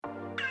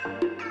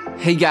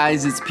Hey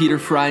guys, it's Peter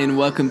Fry and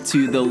welcome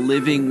to the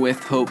Living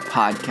with Hope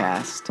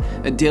podcast,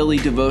 a daily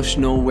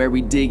devotional where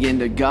we dig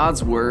into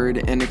God's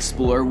Word and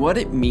explore what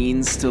it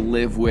means to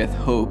live with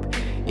hope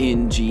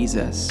in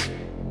Jesus.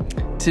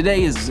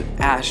 Today is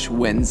Ash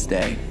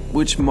Wednesday,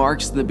 which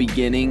marks the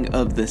beginning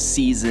of the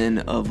season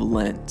of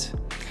Lent.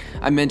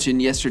 I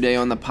mentioned yesterday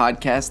on the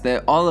podcast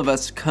that all of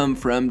us come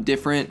from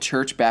different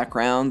church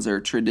backgrounds or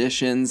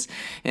traditions,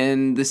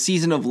 and the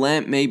season of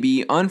Lent may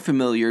be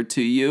unfamiliar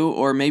to you,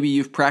 or maybe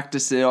you've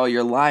practiced it all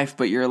your life,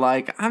 but you're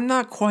like, I'm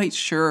not quite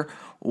sure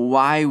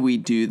why we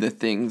do the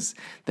things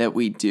that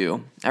we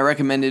do. I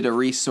recommended a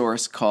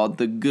resource called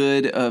The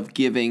Good of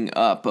Giving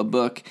Up, a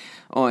book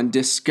on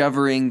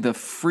discovering the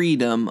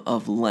freedom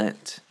of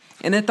Lent.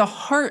 And at the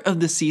heart of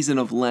the season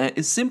of Lent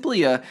is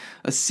simply a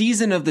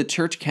season of the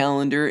church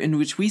calendar in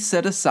which we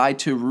set aside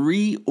to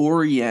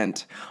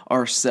reorient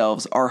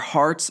ourselves, our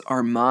hearts,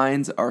 our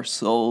minds, our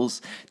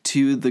souls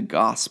to the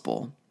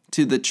gospel,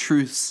 to the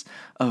truths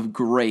of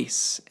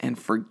grace and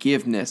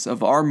forgiveness,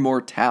 of our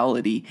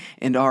mortality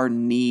and our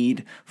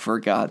need for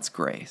God's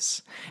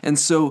grace. And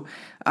so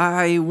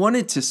I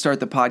wanted to start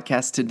the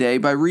podcast today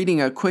by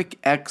reading a quick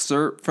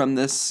excerpt from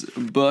this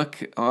book,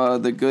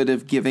 The Good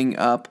of Giving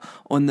Up,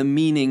 on the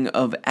meaning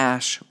of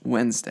Ash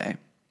Wednesday.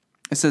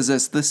 It says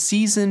this: the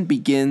season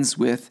begins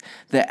with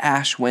the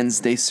Ash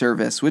Wednesday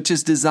service, which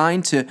is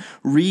designed to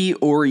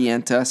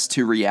reorient us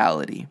to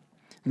reality.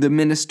 The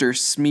minister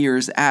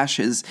smears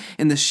ashes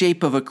in the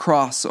shape of a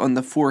cross on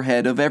the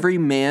forehead of every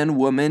man,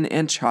 woman,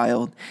 and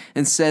child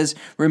and says,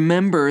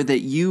 "Remember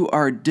that you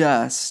are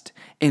dust,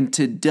 and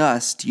to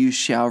dust you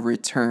shall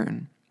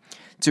return."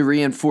 To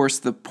reinforce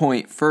the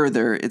point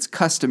further, it's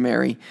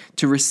customary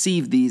to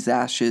receive these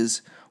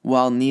ashes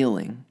while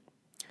kneeling.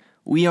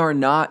 We are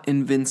not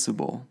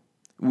invincible.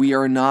 We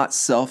are not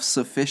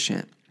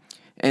self-sufficient.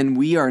 And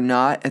we are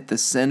not at the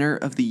center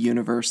of the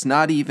universe,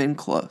 not even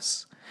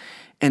close.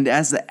 And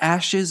as the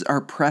ashes are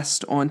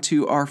pressed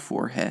onto our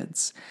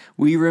foreheads,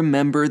 we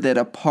remember that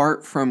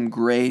apart from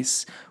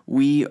grace,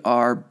 we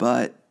are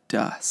but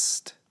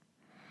dust.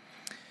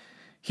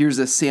 Here's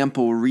a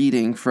sample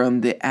reading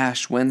from the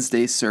Ash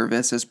Wednesday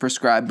service as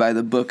prescribed by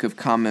the Book of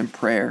Common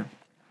Prayer.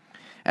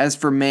 As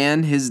for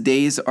man, his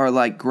days are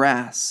like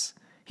grass.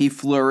 He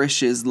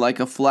flourishes like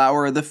a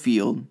flower of the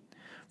field,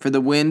 for the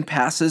wind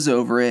passes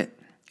over it,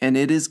 and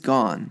it is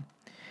gone,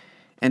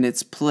 and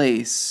its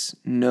place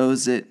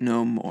knows it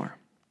no more.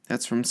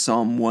 That's from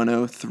Psalm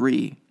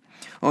 103.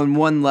 On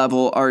one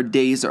level, our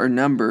days are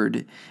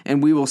numbered,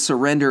 and we will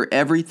surrender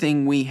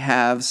everything we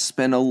have,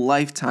 spend a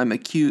lifetime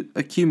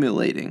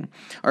accumulating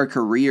our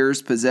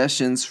careers,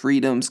 possessions,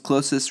 freedoms,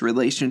 closest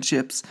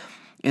relationships,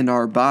 and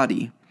our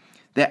body.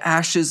 The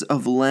ashes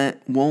of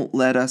Lent won't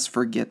let us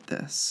forget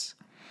this.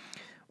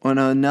 On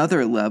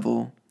another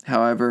level,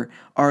 however,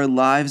 our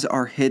lives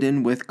are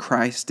hidden with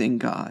Christ in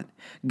God.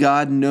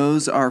 God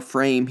knows our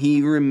frame.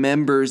 He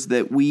remembers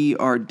that we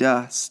are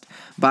dust.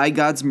 By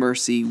God's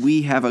mercy,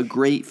 we have a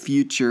great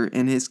future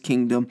in His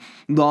kingdom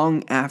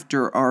long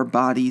after our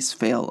bodies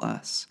fail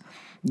us.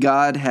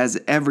 God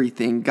has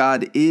everything.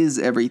 God is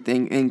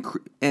everything.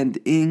 And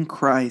in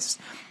Christ,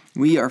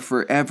 we are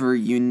forever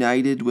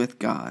united with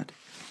God.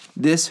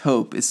 This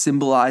hope is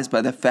symbolized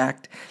by the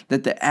fact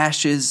that the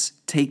ashes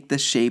take the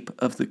shape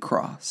of the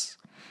cross.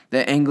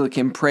 The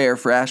Anglican prayer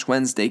for Ash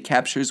Wednesday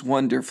captures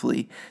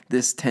wonderfully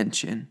this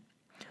tension.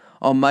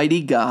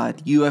 Almighty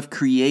God, you have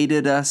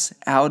created us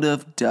out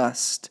of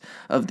dust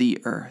of the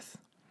earth.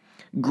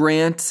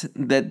 Grant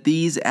that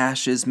these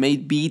ashes may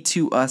be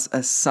to us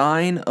a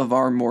sign of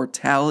our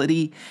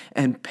mortality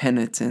and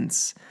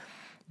penitence,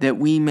 that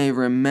we may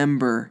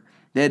remember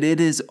that it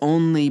is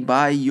only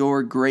by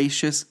your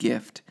gracious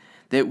gift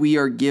that we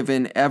are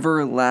given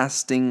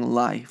everlasting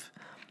life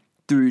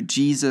through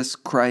Jesus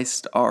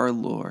Christ our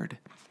Lord.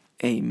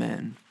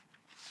 Amen.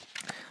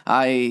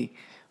 I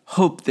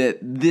hope that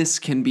this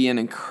can be an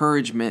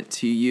encouragement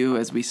to you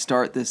as we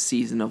start this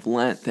season of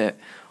Lent, that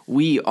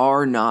we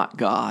are not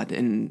God,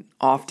 and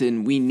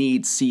often we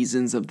need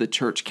seasons of the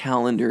church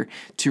calendar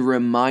to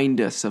remind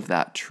us of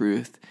that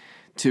truth,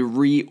 to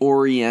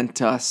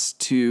reorient us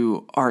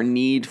to our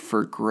need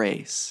for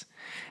grace.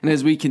 And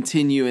as we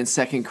continue in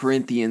 2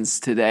 Corinthians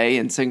today,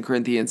 in 2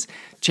 Corinthians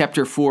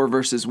chapter 4,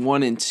 verses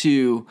 1 and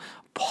 2,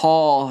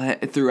 Paul,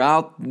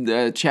 throughout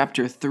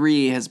chapter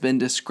 3, has been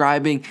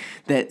describing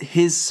that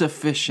his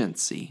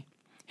sufficiency,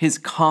 his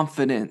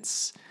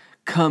confidence,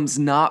 comes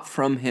not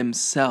from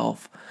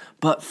himself,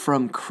 but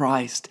from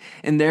Christ.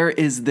 And there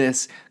is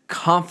this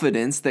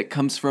confidence that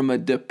comes from a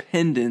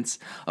dependence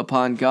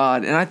upon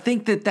God. And I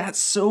think that that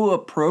so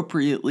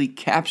appropriately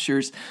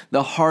captures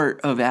the heart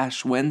of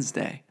Ash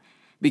Wednesday,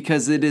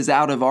 because it is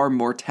out of our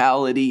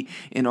mortality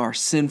and our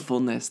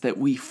sinfulness that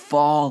we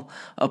fall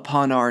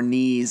upon our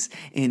knees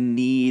in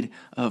need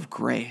of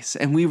grace.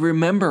 And we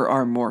remember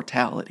our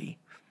mortality,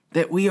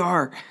 that we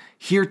are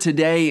here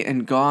today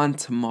and gone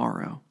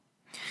tomorrow.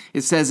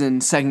 It says in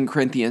 2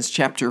 Corinthians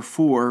chapter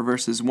 4,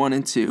 verses 1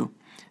 and 2,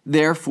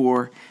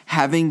 "Therefore,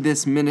 having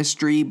this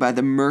ministry by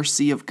the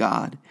mercy of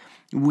God,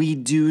 we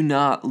do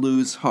not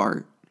lose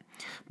heart,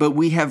 But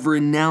we have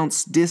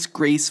renounced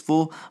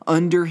disgraceful,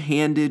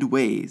 underhanded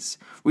ways.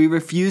 We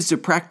refuse to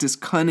practice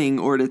cunning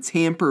or to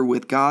tamper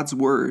with God's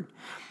word.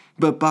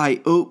 But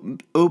by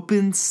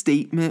open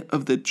statement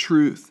of the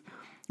truth,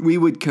 we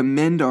would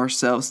commend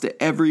ourselves to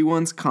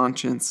everyone's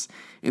conscience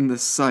in the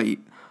sight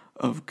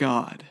of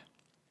God.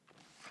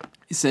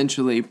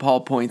 Essentially,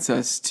 Paul points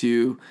us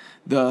to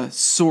the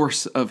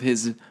source of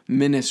his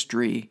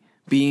ministry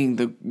being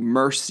the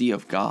mercy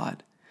of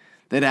God.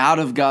 That out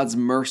of God's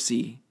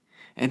mercy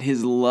and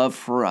his love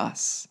for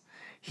us,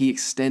 he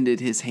extended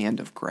his hand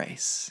of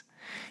grace.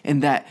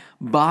 And that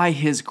by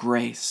his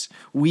grace,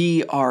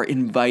 we are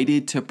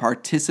invited to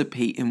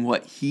participate in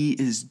what he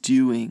is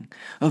doing,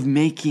 of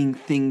making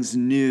things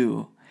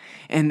new.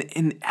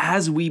 And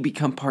as we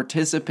become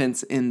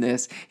participants in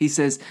this, he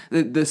says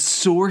that the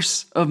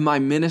source of my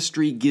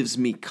ministry gives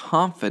me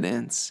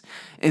confidence.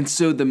 And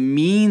so the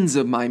means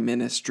of my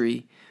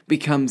ministry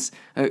becomes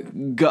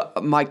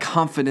my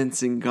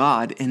confidence in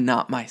God and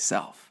not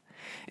myself.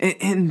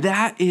 And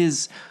that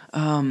is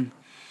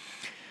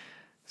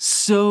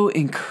so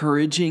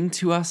encouraging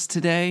to us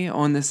today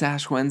on this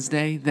Ash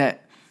Wednesday,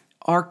 that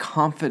our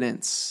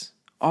confidence,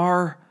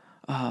 our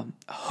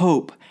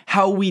hope,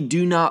 how we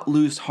do not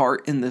lose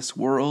heart in this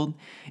world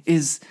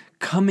is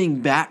coming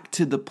back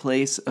to the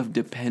place of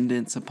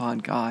dependence upon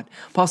God.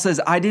 Paul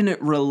says, I didn't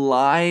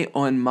rely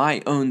on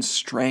my own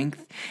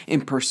strength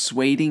in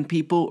persuading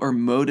people or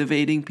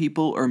motivating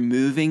people or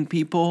moving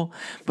people,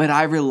 but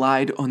I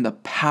relied on the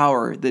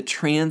power, the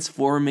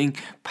transforming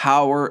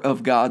power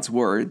of God's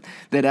word.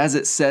 That as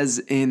it says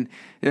in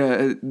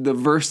the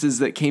verses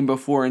that came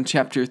before in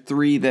chapter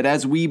 3, that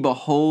as we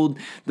behold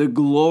the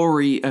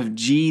glory of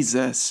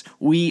Jesus,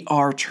 we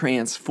are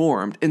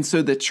transformed. And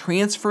so the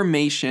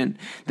transformation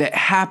that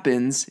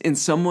happens in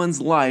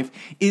someone's life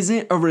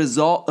isn't a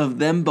result of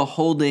them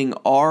beholding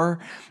our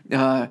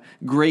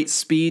great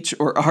speech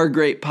or our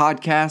great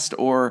podcast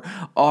or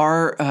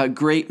our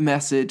great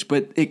message,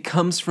 but it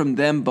comes from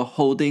them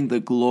beholding the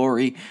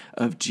glory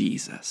of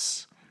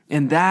Jesus.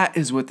 And that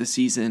is what the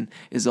season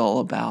is all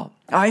about.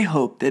 I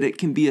hope that it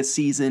can be a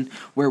season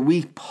where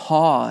we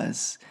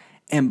pause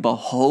and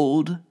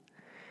behold,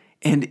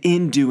 and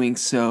in doing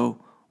so,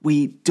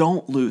 we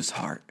don't lose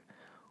heart.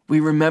 We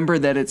remember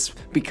that it's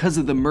because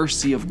of the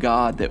mercy of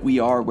God that we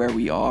are where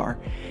we are,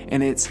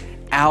 and it's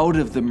out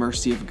of the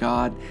mercy of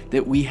God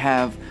that we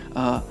have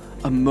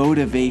a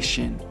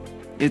motivation.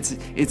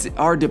 It's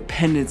our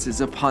dependence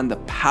is upon the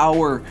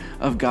power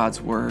of God's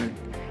word.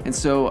 And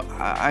so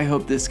I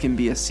hope this can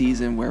be a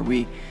season where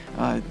we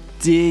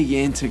dig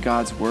into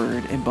God's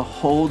word and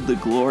behold the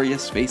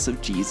glorious face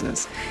of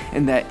Jesus,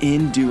 and that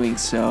in doing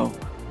so,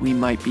 we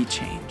might be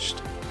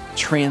changed,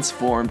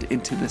 transformed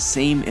into the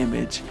same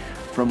image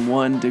from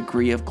one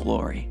degree of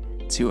glory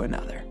to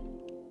another.